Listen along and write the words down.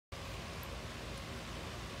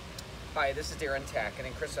Hi, this is Darren Tacken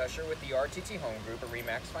and Chris Usher with the RTT Home Group at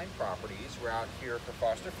Remax Fine Properties. We're out here for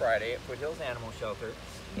Foster Friday at Foothills Animal Shelter,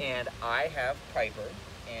 and I have Piper,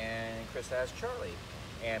 and Chris has Charlie.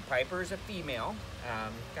 And Piper is a female,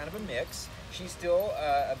 kind of a mix. She's still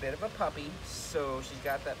a bit of a puppy, so she's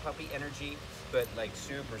got that puppy energy, but like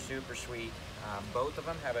super, super sweet. Both of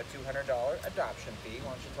them have a $200 adoption fee.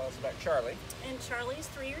 Why don't you tell us about Charlie? And Charlie's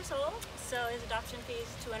 3 years old, so his adoption fee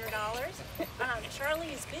is $200.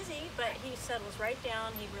 Charlie is busy, but he settles right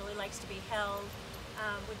down. He really likes to be held.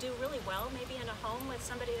 Would do really well maybe in a home with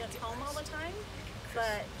somebody that's home all the time,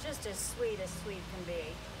 but just as sweet can be.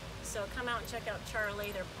 So come out and check out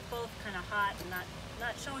Charlie. They're both kind of hot and not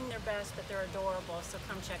showing their best, but they're adorable, so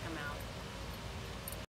come check them out.